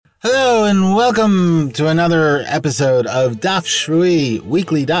and welcome to another episode of Daf Shvui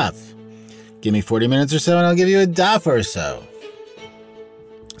Weekly Daf. Give me 40 minutes or so and I'll give you a daf or so.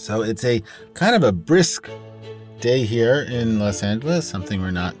 So it's a kind of a brisk day here in Los Angeles, something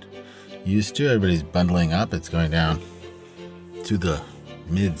we're not used to. Everybody's bundling up. It's going down to the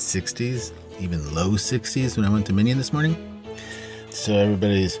mid 60s, even low 60s when I went to Minion this morning. So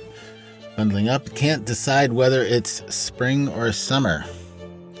everybody's bundling up. Can't decide whether it's spring or summer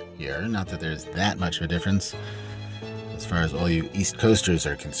here. Not that there's that much of a difference as far as all you East Coasters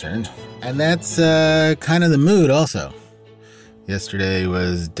are concerned. And that's kind of the mood also. Yesterday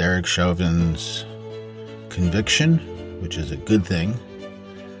was Derek Chauvin's conviction, which is a good thing.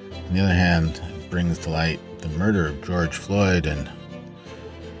 On the other hand, it brings to light the murder of George Floyd and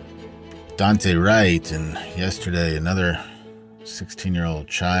Dante Wright, and yesterday another 16-year-old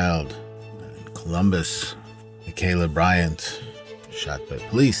child in Columbus, Michaela Bryant, shot by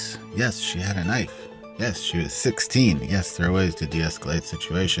police. Yes, she had a knife. Yes, she was 16. Yes, there are ways to de-escalate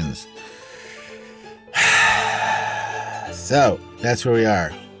situations. So, that's where we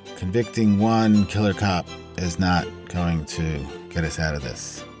are. Convicting one killer cop is not going to get us out of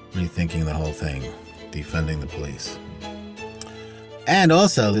this. Rethinking the whole thing. Defunding the police. And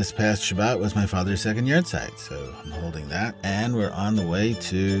also, this past Shabbat was my father's second yahrzeit, so I'm holding that. And we're on the way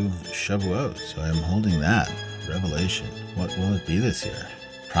to Shavuot, so I'm holding that. Revelation. What will it be this year?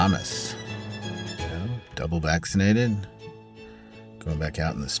 Promise. Double vaccinated. Going back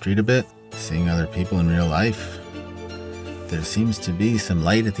out in the street a bit. Seeing other people in real life. There seems to be some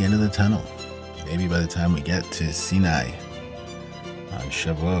light at the end of the tunnel. Maybe by the time we get to Sinai on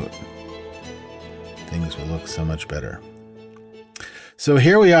Shavuot, things will look so much better. So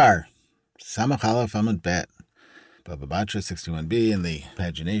here we are. Samach Aleph Amud Bet. Baba Batra 61b in the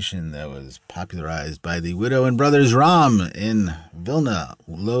pagination that was popularized by the widow and brothers Ram in Vilna,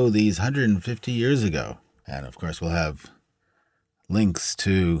 lo, these 150 years ago. And of course, we'll have links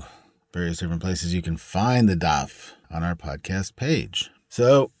to various different places you can find the daf on our podcast page.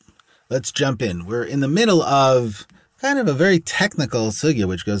 So let's jump in. We're in the middle of kind of a very technical sugya,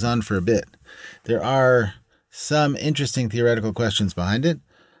 which goes on for a bit. There are some interesting theoretical questions behind it,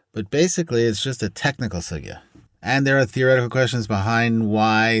 but basically it's just a technical sugya. And there are theoretical questions behind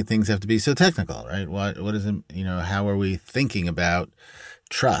why things have to be so technical, right? What is it, how are we thinking about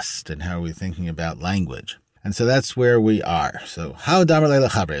trust and how are we thinking about language? And so that's where we are. So, how damar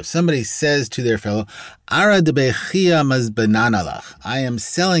le'lachabre? If somebody says to their fellow, Ara debechia mazbenanalach, I am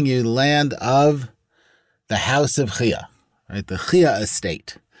selling you land of the house of Chia, right? The Chia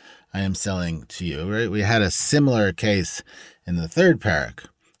estate. I am selling to you, right? We had a similar case in the third parak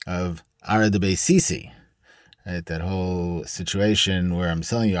of Ara de Sisi, right? That whole situation where I'm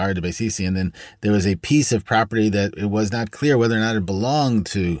selling you Ara de Sisi, and then there was a piece of property that it was not clear whether or not it belonged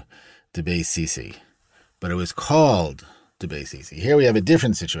to de Sisi, but it was called de Sisi. Here we have a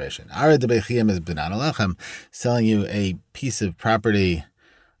different situation. Ara de Chiyam is benanalach. I'm selling you a piece of property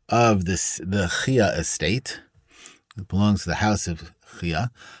of the Chia estate. It belongs to the house of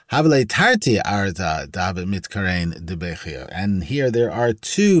Chia. Havle tarti arta davet mitkaren de Chia. And here there are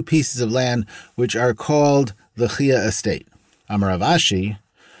two pieces of land which are called the Chia estate. Amar Rav Ashi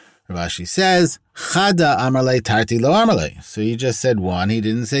says, Chada amarle tarti lo amarle. So he just said one, he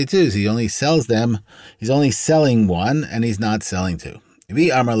didn't say two. So he only sells them. He's only selling one, and he's not selling two. Vi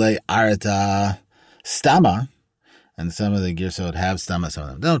amarle arta stama. And some of the girsot have stama, some of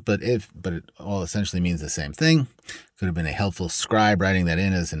them don't. But it all essentially means the same thing. Could have been a helpful scribe writing that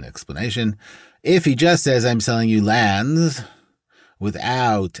in as an explanation. If he just says, I'm selling you lands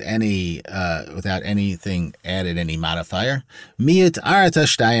without anything added, any modifier, miut arata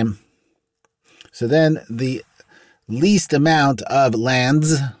shtayim. So then the least amount of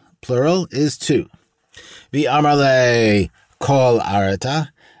lands, plural, is two. Vi amarle kol arata.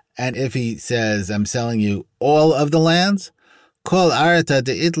 And if he says, I'm selling you all of the lands, kol arata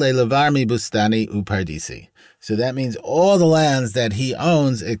deitle levarmi bustani upardisi. So that means all the lands that he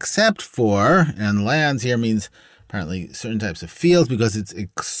owns except for, and lands here means apparently certain types of fields because it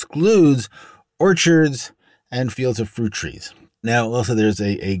excludes orchards and fields of fruit trees. Now, also there's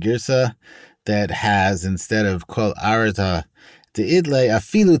a girsa that has, instead of kol arata deidle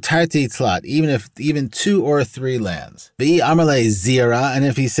afilu tarti tzlat, even two or three lands. V'i amarle zira, and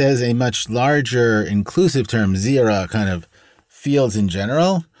if he says a much larger inclusive term, zira, kind of fields in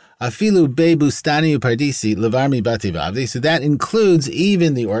general, afilu bebustani upardisi levarmi bati vavdi. So that includes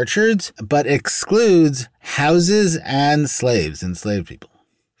even the orchards, but excludes houses and slaves, enslaved people.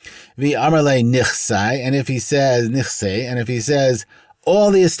 Vi amarle nichsai, and if he says nichse, and if he says all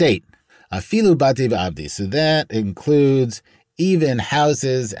the estate, afilu bati vavdi. So that includes even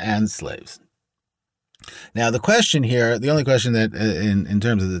houses and slaves. Now, the question here, the only question that in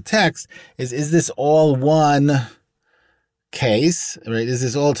terms of the text is this all one case, right? Is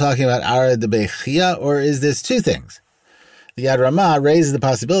this all talking about Ara de Bechia, or is this two things? The Yad Ramah raises the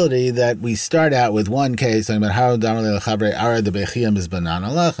possibility that we start out with one case, talking about how Damar Lechabre Ara de Bechia Mizbanan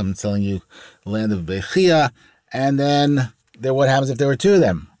Alach, I'm telling you the land of Bechia, and then what happens if there were two of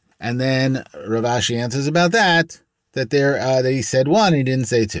them? And then Rav Ashi answers about that he said one, and he didn't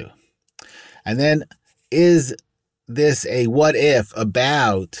say two. And then, is this a what if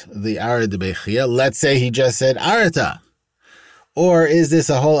about the Ara de Bechia? Let's say he just said Arata. Or is this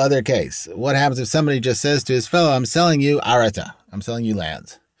a whole other case? What happens if somebody just says to his fellow, I'm selling you Arata, I'm selling you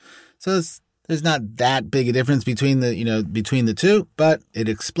lands? So there's not that big a difference between the two, but it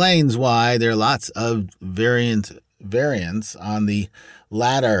explains why there are lots of variants on the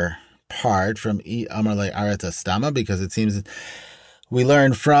latter part from Amar Le Arata Stama, because it seems we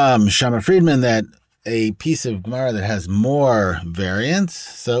learned from Shama Friedman that a piece of Gemara that has more variants,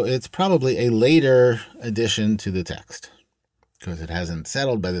 so it's probably a later addition to the text, because it hasn't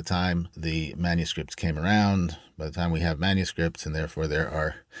settled by the time the manuscripts came around, by the time we have manuscripts, and therefore there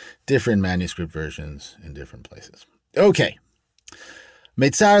are different manuscript versions in different places. Okay.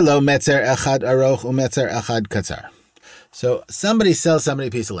 Metzar lo metzer echad aroch umetzer echad katzar. So somebody sells somebody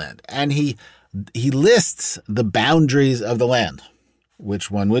a piece of land, and he lists the boundaries of the land,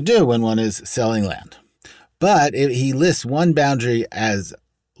 which one would do when one is selling land. But he lists one boundary as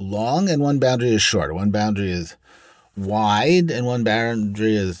long and one boundary as short. One boundary is wide and one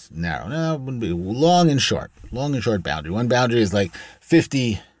boundary is narrow. No, it wouldn't be long and short boundary. One boundary is like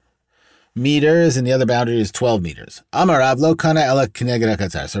 50 meters and the other boundary is 12 meters. Amar Rav lo kana ela keneged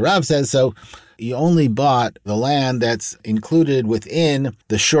hakatzar. So Rav says, so you only bought the land that's included within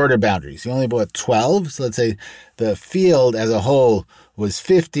the shorter boundaries. You only bought 12. So let's say the field as a whole was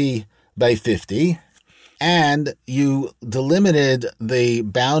 50 by 50. And you delimited the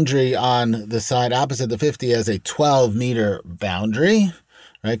boundary on the side opposite the 50 as a 12-meter boundary,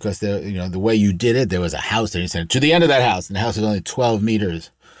 right? Because the way you did it, there was a house there. You said to the end of that house, and the house was only 12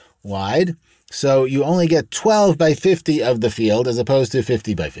 meters wide. So you only get 12 by 50 of the field as opposed to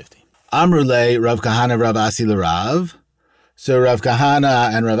 50 by 50. Amrule Rav Kahana Rav Asi l'Rav. So Rav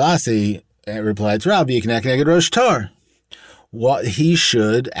Kahana and Rav Asi replied to Rav, Yiknek neged Rosh Tor. What he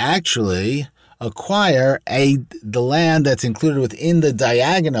should actually acquire the land that's included within the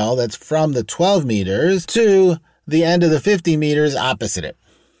diagonal that's from the 12 meters to the end of the 50 meters opposite it.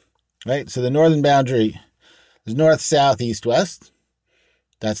 Right? So the northern boundary is north, south, east, west.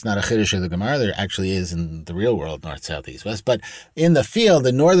 That's not a chiddush of the Gemara. There actually is in the real world north, south, east, west. But in the field,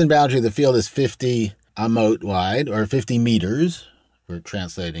 the northern boundary of the field is 50 amot wide, or 50 meters. We're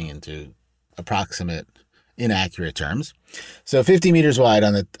translating into approximate, inaccurate terms. So 50 meters wide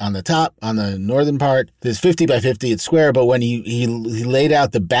on the top, on the northern part. There's 50 by 50, it's square, but when he laid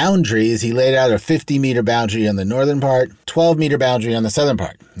out the boundaries, he laid out a 50-meter boundary on the northern part, 12-meter boundary on the southern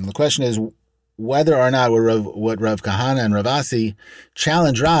part. And the question is whether or not what Rav Kahana and Rav Asi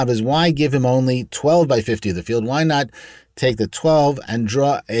challenge Rav is, why give him only 12 by 50 of the field? Why not take the 12 and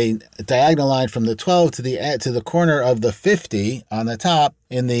draw a diagonal line from the 12 to the corner of the 50 on the top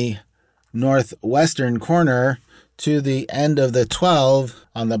in the northwestern corner to the end of the 12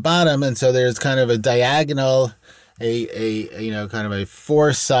 on the bottom, and so there's kind of a diagonal, kind of a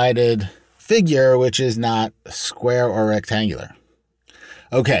four-sided figure, which is not square or rectangular.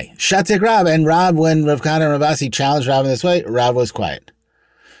 Okay, Shatik Rav, and Rav, when Rav Kahana and Rav Asi challenged Rav in this way, Rav was quiet.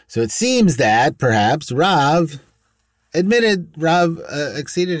 So it seems that perhaps Rav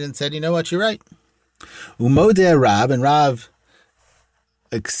acceded and said, you know what, you're right. Umodeh Rav, and Rav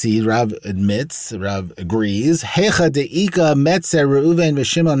admits, Rav agrees. Hecha deika metzer Reuven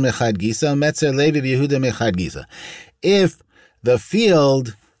v'Shimon mechad gisa, metzer Levi v'Yehuda mechad gisa. If the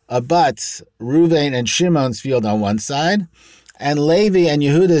field abuts Reuven and Shimon's field on one side, and Levi and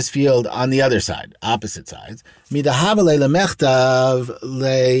Yehuda's field on the other side, opposite sides, midahavale lemechtav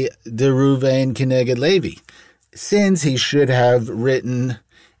le de Reuven keneged Levi. Since he should have written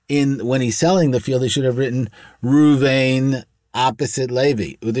when he's selling the field, he should have written Reuven opposite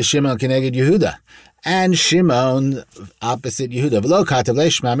Levi, Uda Shimon keneged Yehuda, and Shimon opposite Yehuda. V'lo katav le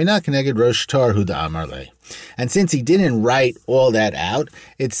shma mina keneged Rosh Tor Huda Amar le. And since he didn't write all that out,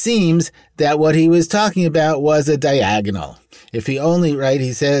 it seems that what he was talking about was a diagonal. If he only,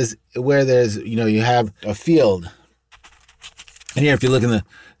 he says where there's, you have a field. And here, if you look in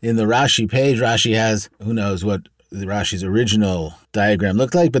the Rashi page, Rashi has, who knows what the Rashi's original diagram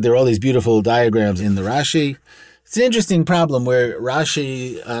looked like, but there are all these beautiful diagrams in the Rashi. It's an interesting problem where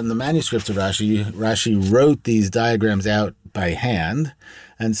Rashi, on the manuscripts of Rashi wrote these diagrams out by hand,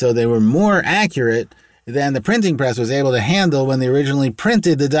 and so they were more accurate than the printing press was able to handle when they originally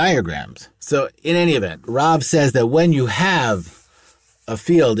printed the diagrams. So in any event, Rav says that when you have a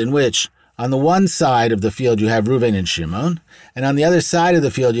field in which on the one side of the field you have Reuven and Shimon, and on the other side of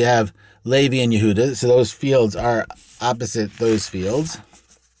the field you have Levi and Yehuda, so those fields are opposite those fields.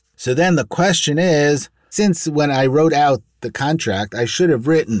 So then the question is, since when I wrote out the contract, I should have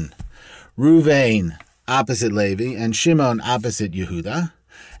written Reuven opposite Levi and Shimon opposite Yehuda,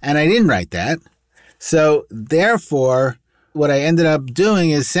 and I didn't write that. So therefore, what I ended up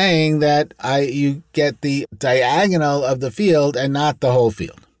doing is saying that you get the diagonal of the field and not the whole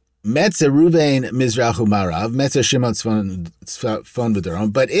field. Metze Reuven Mizrachu Marav, Metze Shimon Tzfon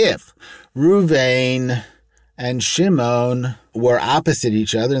V'Darom. But if Reuven and Shimon were opposite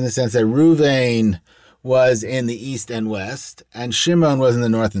each other in the sense that Reuven was in the east and west, and Shimon was in the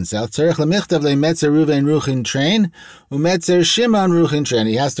north and south, Tzarech L'michtav Metze Reuven Ruchin Train, uMetze Shimon Ruchin Train.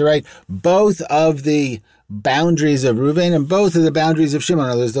 He has to write both of the boundaries of Reuven and both of the boundaries of Shimon.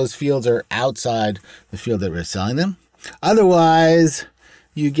 In other words, those fields are outside the field that we're selling them. Otherwise,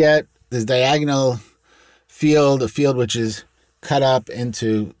 you get this diagonal field, a field which is cut up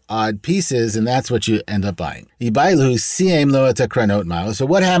into odd pieces, and that's what you end up buying. So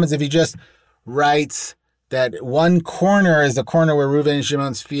what happens if he just writes that one corner is the corner where Reuven and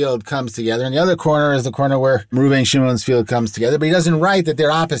Shimon's field comes together, and the other corner is the corner where Reuven and Shimon's field comes together, but he doesn't write that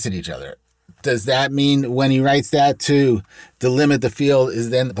they're opposite each other? Does that mean when he writes that to delimit the field, is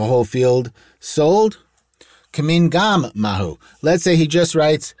then the whole field sold? Kamin gam mahu. Let's say he just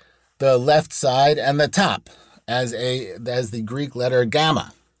writes the left side and the top as the Greek letter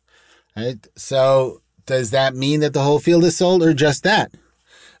gamma. Right? So does that mean that the whole field is sold, or just that?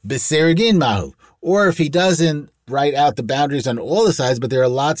 B'serigin mahu. Or if he doesn't write out the boundaries on all the sides, but there are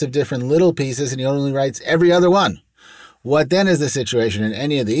lots of different little pieces and he only writes every other one. What then is the situation in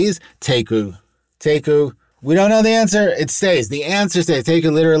any of these? Teku. Teku. We don't know the answer. It stays. The answer stays.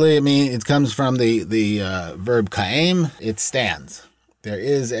 Teku literally, it comes from the verb kaim. It stands. There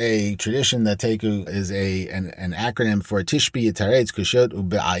is a tradition that Teku is an acronym for Tishbi Yitaretz Kushot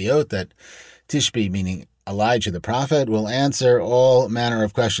Ube'ayot, that Tishbi, meaning Elijah the prophet, will answer all manner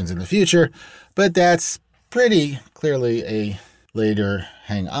of questions in the future, but that's pretty clearly a later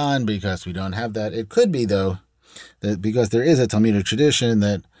hang on because we don't have that. It could be, though, that because there is a Talmudic tradition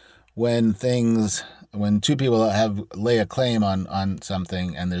that when two people lay a claim on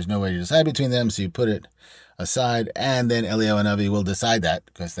something and there's no way to decide between them, so you put it aside, and then Eliyahu Hanavi will decide that,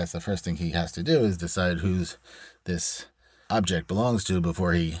 because that's the first thing he has to do, is decide whose this object belongs to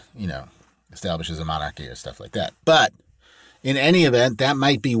before he, establishes a monarchy or stuff like that. But in any event, that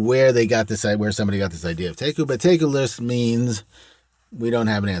might be where somebody got this idea of Teku, but Teku list means we don't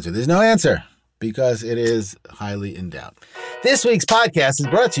have an answer. There's no answer because it is highly in doubt. This week's podcast is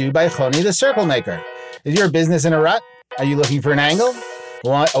brought to you by Choni the Circle Maker. Is your business in a rut? Are you looking for an angle?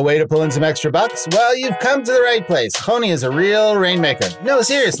 Want a way to pull in some extra bucks? Well, you've come to the right place. Choni is a real rainmaker. No,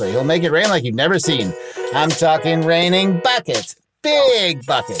 seriously, he'll make it rain like you've never seen. I'm talking raining buckets. Big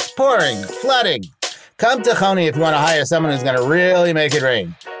buckets, pouring, flooding. Come to Choni if you want to hire someone who's going to really make it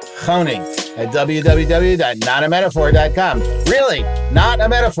rain. Choni at www.notametaphor.com. Really, not a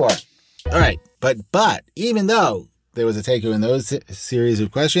metaphor. All right, but even though there was a Teku in those series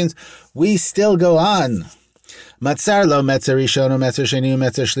of questions, we still go on. Matzar lo metzer rishon metzer sheni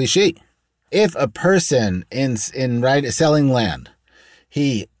metzer shlishi. If a person in selling land,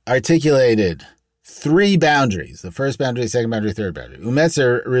 he articulated 3 boundaries, the first boundary, second boundary, third boundary.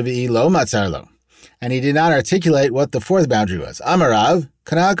 Umetzer rivi'i lo matzar lo. And he did not articulate what the 4th boundary was. Amarav,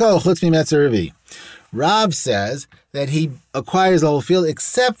 kanako chutz mi metzer rivi'i. Rav says that he acquires the whole field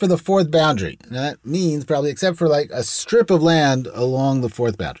except for the 4th boundary. And that means probably except for like a strip of land along the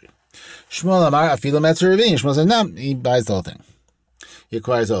 4th boundary. Shmuel Amar afilu metzer rivi'i. Shmuel says, no, he buys the whole thing. He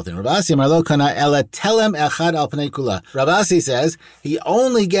acquires the whole thing. Rabasi Marlo Kana Ela Telem Echad Al Pnei Kula. Rabasi says he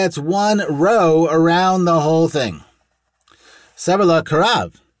only gets 1 row around the whole thing. Sabala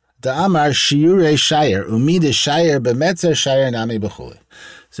Karav Da'amar Shiure Shire Umid Shire Bemetzer Shire Nami Bechuli.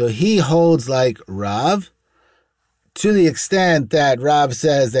 So he holds like Rav, to the extent that Rav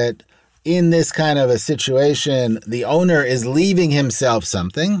says that in this kind of a situation, the owner is leaving himself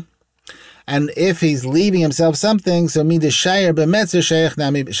something. And if he's leaving himself something, so midashayir b'metzer shayach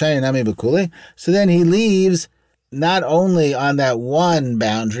nami b'kuli, so then he leaves not only on that one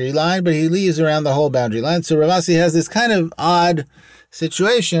boundary line, but he leaves around the whole boundary line. So Ravasi has this kind of odd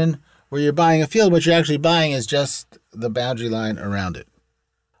situation where you're buying a field, what you're actually buying is just the boundary line around it.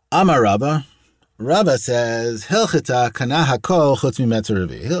 Amar Rabba, says, Hilchita kana hakol chutz mi metzer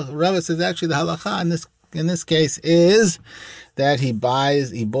rivi. Rabba says actually the halacha in this in this case is that he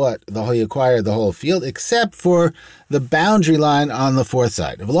acquired the whole field except for the boundary line on the fourth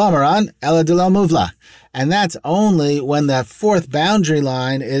side. And that's only when that fourth boundary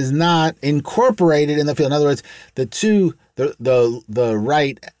line is not incorporated in the field. In other words, the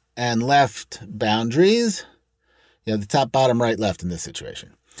right and left boundaries, the top, bottom, right, left in this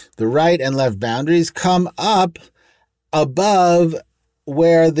situation. The right and left boundaries come up above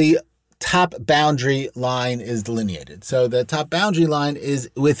where the top boundary line is delineated. So the top boundary line is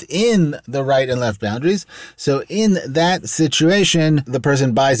within the right and left boundaries. So in that situation, the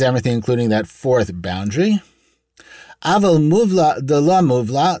person buys everything, including that fourth boundary. Aval muvla de la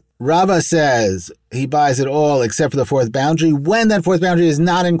muvla. Rava says he buys it all except for the fourth boundary when that fourth boundary is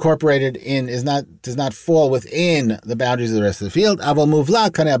not incorporated does not fall within the boundaries of the rest of the field. Aval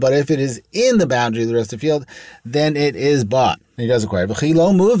muvla kana, but if it is in the boundary of the rest of the field, then it is bought. He does acquire.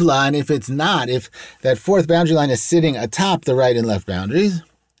 V'chilo muvla, and if it's not, if that fourth boundary line is sitting atop the right and left boundaries,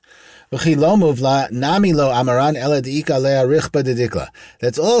 v'chilo muvla nami lo amaran ela deika lea richba dedikla.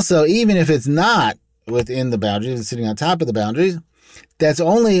 That's also, even if it's not within the boundaries, it's sitting on top of the boundaries, that's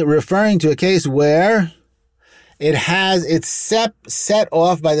only referring to a case where it's set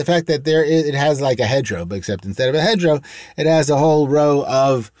off by the fact that it has like a hedgerow, but except instead of a hedgerow, it has a whole row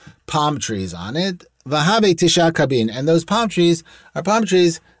of palm trees on it. Vahabe tisha kabin, and those palm trees are palm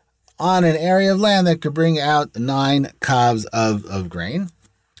trees on an area of land that could bring out 9 calves of grain.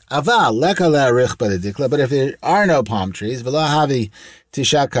 Aval lekala richba dedikla, but if there are no palm trees, v'lahavi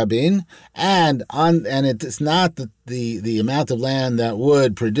tisha kabin, and it's not the amount of land that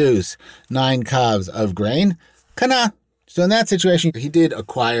would produce 9 calves of grain, kana. So in that situation, he did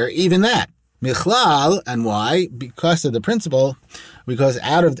acquire even that. Michlal, and why? Because of the principle, because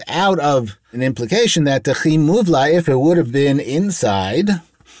out of an implication that techi muvla, if it would have been inside,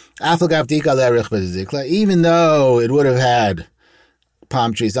 even though it would have had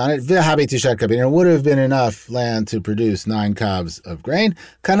palm trees on it, it would have been enough land to produce 9 calves of grain,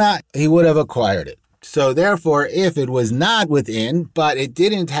 kana, he would have acquired it. So therefore, if it was not within, but it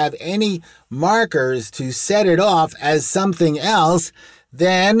didn't have any markers to set it off as something else,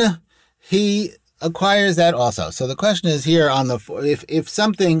 then he acquires that also. So the question is here on if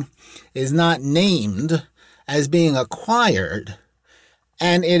something is not named as being acquired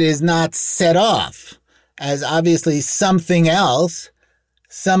and it is not set off as obviously something else,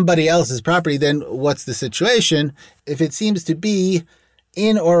 somebody else's property, then what's the situation if it seems to be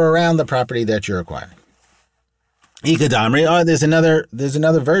in or around the property that you're acquiring? Ikadamri, there's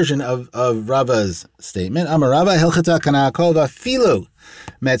another version of Rava's statement. Amarava hilchata kana kova filu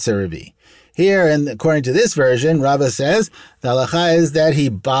metzaravi. Here, and according to this version, Rava says the halacha is that he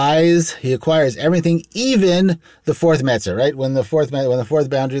acquires everything, even the fourth metzar, right? When the fourth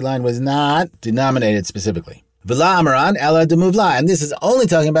boundary line was not denominated specifically. V'la amaran ela demuvla, and this is only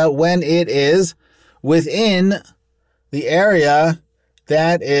talking about when it is within the area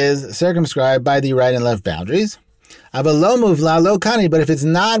that is circumscribed by the right and left boundaries. Avalo muvla lo kani, but if it's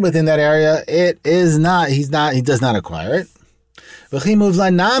not within that area, it is not. He does not acquire it. V'chi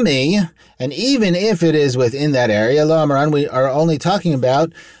muvla nami, and even if it is within that area, lo amaran, we are only talking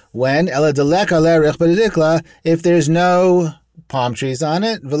about when ela delek ale rich b'dikla, if there's no palm trees on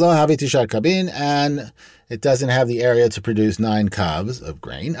it, v'lo havi tishat kabin, and it doesn't have the area to produce 9 calves of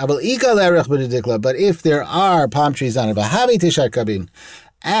grain. But if there are palm trees on it, v'havi tishat kabin,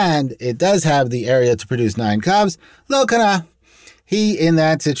 and it does have the area to produce 9 calves, lo kana, he in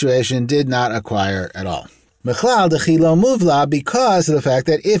that situation did not acquire at all. Mechlal dechilo muvla, because of the fact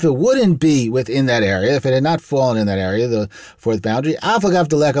that if it wouldn't be within that area, if it had not fallen in that area, the fourth boundary, afagav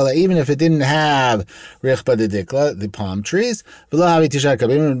delekala, even if it didn't have richba dedikla, the palm trees, v'lo havi tishat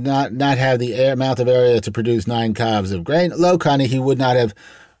kabim, not have the amount of area to produce 9 calves of grain, lo kani, he would not have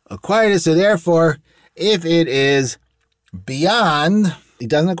acquired it. So therefore, if it is beyond, he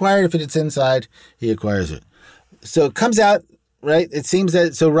doesn't acquire it. If it's inside, he acquires it. So it comes out, right? It seems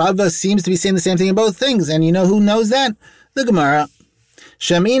that, so Rava seems to be saying the same thing in both things. And you know who knows that? The Gemara.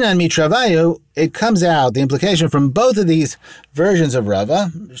 Shamina and Mitravayu, it comes out, the implication from both of these versions of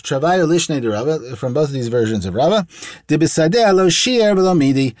Rava, Travayu Lishne de Rava, from both of these versions of Rava, Dibisadeh lo shier v'lo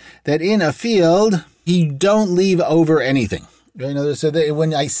midi, that in a field, you don't leave over anything. Right? So that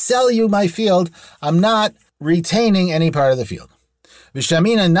when I sell you my field, I'm not retaining any part of the field.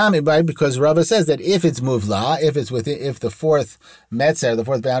 Vishamina nami, because Rava says that if it's muvla, if the fourth metzer, the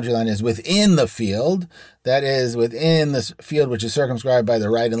fourth boundary line is within the field, that is within this field which is circumscribed by the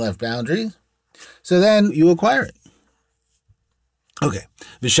right and left boundaries, so then you acquire it. Okay.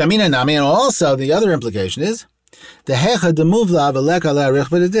 Vishamina nami, and also the other implication is The hecha de muvla v'leka le'arich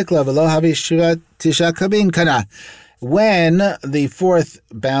b'dedikla v'lo havi shira tisha kabin kana. When the fourth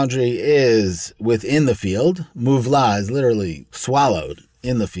boundary is within the field, muvla is literally swallowed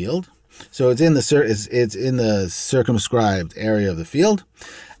in the field. So it's in the circumscribed area of the field,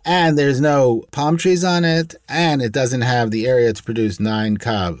 and there's no palm trees on it, and it doesn't have the area to produce 9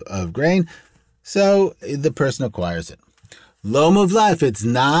 kav of grain. So the person acquires it. Lo muvla, if it's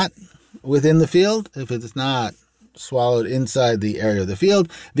not within the field, if it's not swallowed inside the area of the field,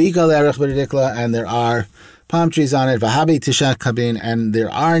 v'ikal erech b'dedikla, and there are palm trees on it, v'habi tisha kabin, and there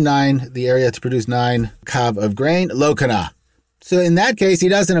are 9, the area to produce 9 kav of grain, lo kana. So in that case, he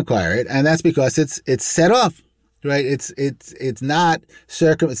doesn't acquire it, and that's because it's set off, right? It's not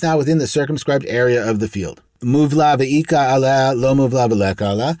within the circumscribed area of the field. Muvla v'ika ala, lo muvla v'leka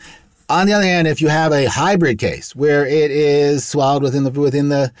ala. On the other hand, if you have a hybrid case where it is swallowed within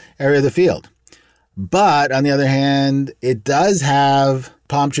the area of the field, but on the other hand, it does have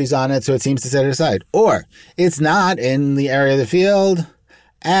palm trees on it, so it seems to set it aside, or it's not in the area of the field,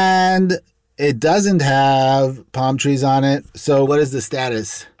 and it doesn't have palm trees on it. So what is the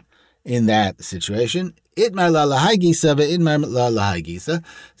status in that situation? Itmar la lahai gisa ve'itmar la lahai gisa.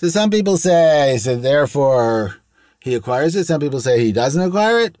 So some people say, so therefore he acquires it. Some people say he doesn't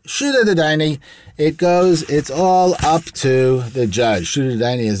acquire it. Shuda d'daini. It's all up to the judge. Shuda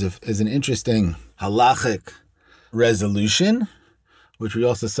d'daini is an interesting halachic resolution, which we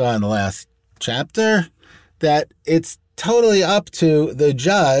also saw in the last chapter, that it's totally up to the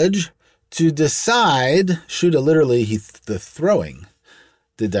judge to decide. Shuda, literally, the throwing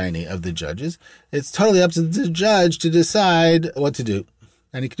the daini of the judges. It's totally up to the judge to decide what to do.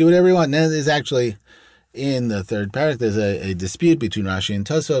 And he can do whatever he wants. And there's actually, in the third parak, there's a dispute between Rashi and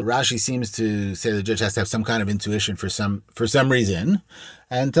Tosfot. Rashi seems to say the judge has to have some kind of intuition for some reason.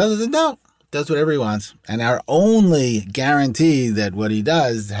 And Tosfot says, no, does whatever he wants. And our only guarantee that what he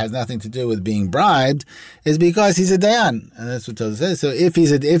does has nothing to do with being bribed is because he's a dayan. And that's what Tosfot says. So if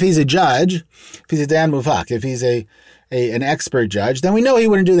he's a judge, if he's a dayan mufak, if he's an expert judge, then we know he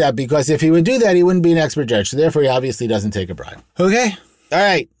wouldn't do that, because if he would do that, he wouldn't be an expert judge. So therefore, he obviously doesn't take a bribe. Okay? All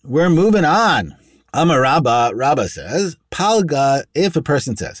right. We're moving on. Amar Rabba says, Palga, if a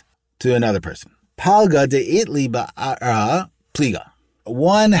person says to another person, Palga de itli ba'ara pliga.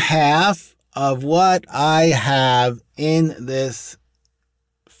 1/2 of what I have in this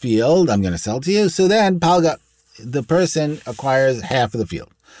field, I'm going to sell to you. So then Palga, the person acquires half of the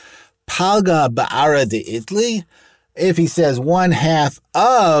field. Palga ba'ara de itli, if he says 1/2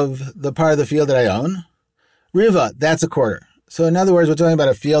 of the part of the field that I own, Riva, that's a quarter. So in other words, we're talking about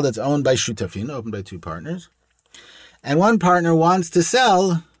a field that's owned by shutafin, owned by 2 partners. And one partner wants to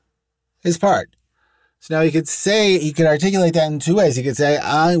sell his part. So now he could articulate that in 2 ways. He could say,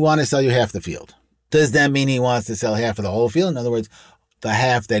 I want to sell you half the field. Does that mean he wants to sell half of the whole field? In other words, the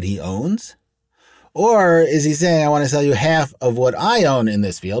half that he owns? Or is he saying, I want to sell you half of what I own in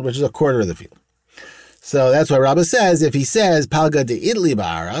this field, which is a quarter of the field? So that's why Rabbah says, if he says, Palga de idli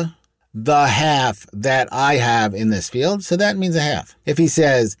ba'ara, the half that I have in this field, so that means a half. If he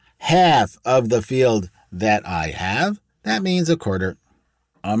says half of the field that I have, that means a quarter.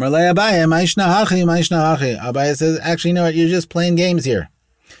 Amar le Abaye, ma'ishna hachi. Abaye says, actually, you know what, you're just playing games here.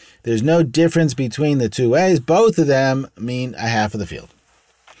 There's no difference between the 2 ways. Both of them mean a half of the field.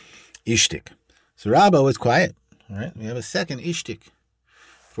 Ishtik. So Rabbah was quiet. All right, we have a second ishtik.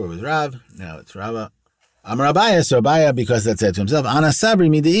 Before it was Rav, now it's Rabbah. Amar Abaye, so Abaye, because that said to himself, Ana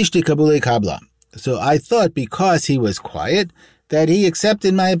sabri mi de ishtik kabule kabla. So I thought because he was quiet that he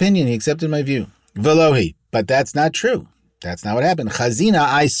accepted my opinion, he accepted my view. Velohi, but that's not true. That's not what happened. Chazina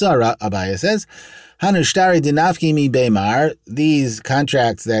Aisara, Abaye says, Hanushtari dinafki mi beimar, these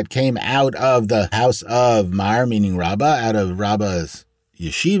contracts that came out of the house of Mar, meaning Rabbah, out of Rabbah's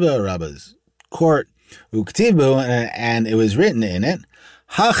yeshiva, Rabbah's court, uktibu, and it was written in it,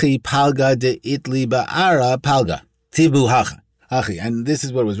 Hachi palga de itli ba'ara palga. Tibu hacha. Hachi. And this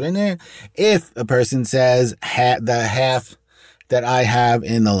is what was written there. If a person says the half that I have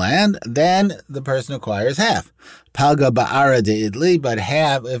in the land, then the person acquires half. Palga ba'ara de itli, but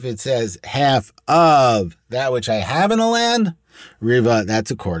half, if it says half of that which I have in the land, riva,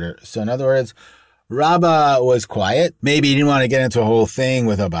 that's a quarter. So in other words, Rabbah was quiet. Maybe he didn't want to get into a whole thing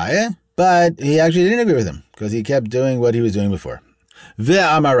with Abaye, but he actually didn't agree with him because he kept doing what he was doing before.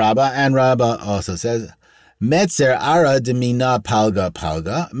 Ve'amar Rabbah, and Rabbah also says, Metzer ara demina palga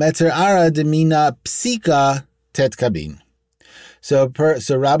palga, Metzer ara demina psika tet kabin. So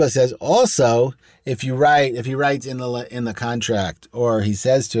Rabbah says also, if he writes in the contract, or he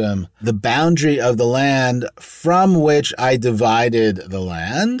says to him, the boundary of the land from which I divided the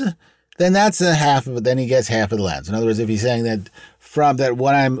land, then that's a half of it. Then he gets half of the land. So in other words, if he's saying that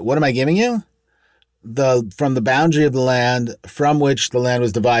what am I giving you? From the boundary of the land from which the land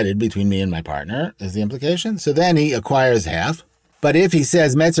was divided between me and my partner is the implication. So then he acquires half. But if he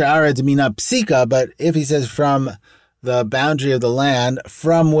says Metzer Ara Demina Psika, but if he says from the boundary of the land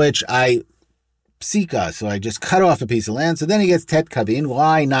from which I psika, so I just cut off a piece of land, so then he gets Tet Kavin.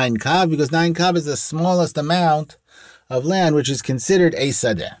 Why 9 Kav? Because 9 Kav is the smallest amount of land which is considered a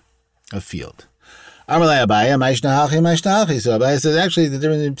sadeh, a field. Amalei Abaya, Maishnahachi, Maishnahachi. So Abaya says actually the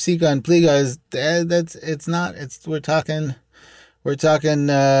difference between psika and pliga is we're talking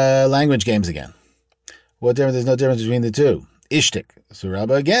language games again. What difference? There's no difference between the two. Ishtik. So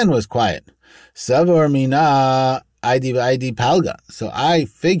Rabba again was quiet. Savor mina ID palga. So I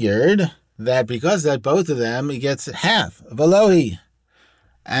figured that because that both of them he gets half. Valohi.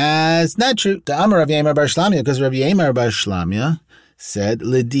 It's not true. The Amar of Yemar Bar Shlamya, because Rabbi Yemar Bar Shlamya said,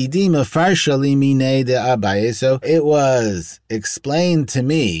 L'didi mefarsha li minei de Abaye. So it was explained to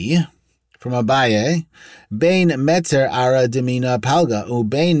me from Abaye, Bein metzer ara demina palga, u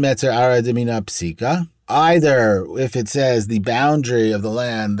bein metzer ara demina psika. Either if it says the boundary of the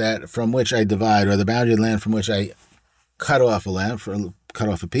land that from which I divide, or the boundary of the land from which I cut off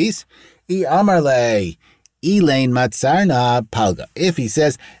a piece, I amarle elaine matzarna palga. If he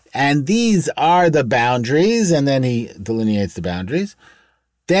says, and these are the boundaries, and then he delineates the boundaries,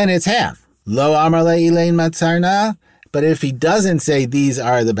 then it's half. Lo amarle elaine matzarna. But if he doesn't say these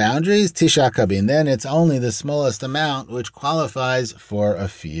are the boundaries, tisha kabin, then it's only the smallest amount which qualifies for a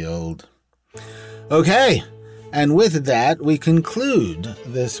field. Okay, and with that, we conclude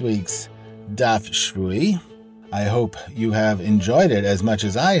this week's Daf Shvui. I hope you have enjoyed it as much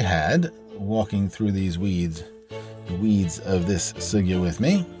as I had, walking through these weeds of this sugya with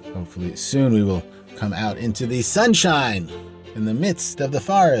me. Hopefully soon we will come out into the sunshine in the midst of the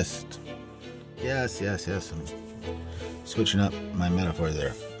forest. Yes. I'm switching up my metaphor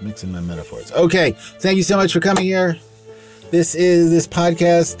there, mixing my metaphors. Okay, thank you so much for coming here. This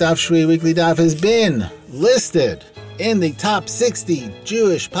podcast, Daf Shvui Weekly Daf, has been listed in the top 60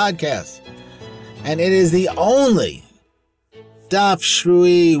 Jewish podcasts. And it is the only Daf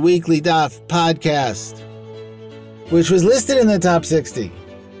Shvui Weekly Daf podcast which was listed in the top 60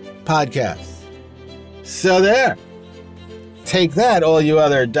 podcasts. So there. Take that, all you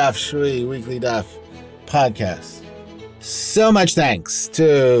other Daf Shvui Weekly Daf podcasts. So much thanks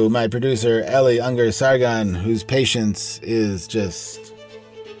to my producer, Eli Unger Sargon, whose patience is just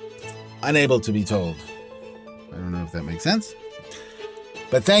unable to be told. I don't know if that makes sense.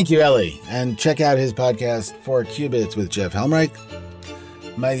 But thank you, Eli. And check out his podcast, 4 Cubits with Jeff Helmreich.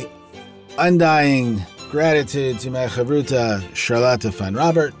 My undying gratitude to my chavruta, Charlotte Fan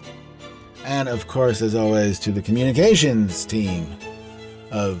Robert. And of course, as always, to the communications team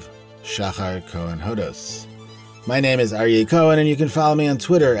of Shachar Cohen Hodos. My name is Aryeh Cohen, and you can follow me on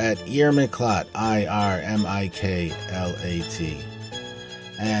Twitter at Irmiklat, IRMIKLAT.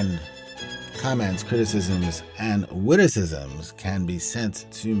 And comments, criticisms, and witticisms can be sent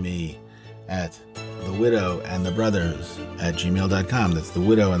to me at thewidowandthebrothers@gmail.com. That's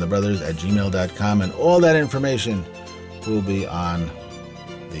thewidowandthebrothers@gmail.com, and all that information will be on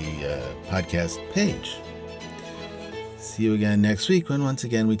the podcast page. See you again next week when once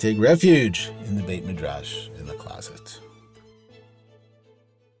again we take refuge in the Beit Midrash in the closet.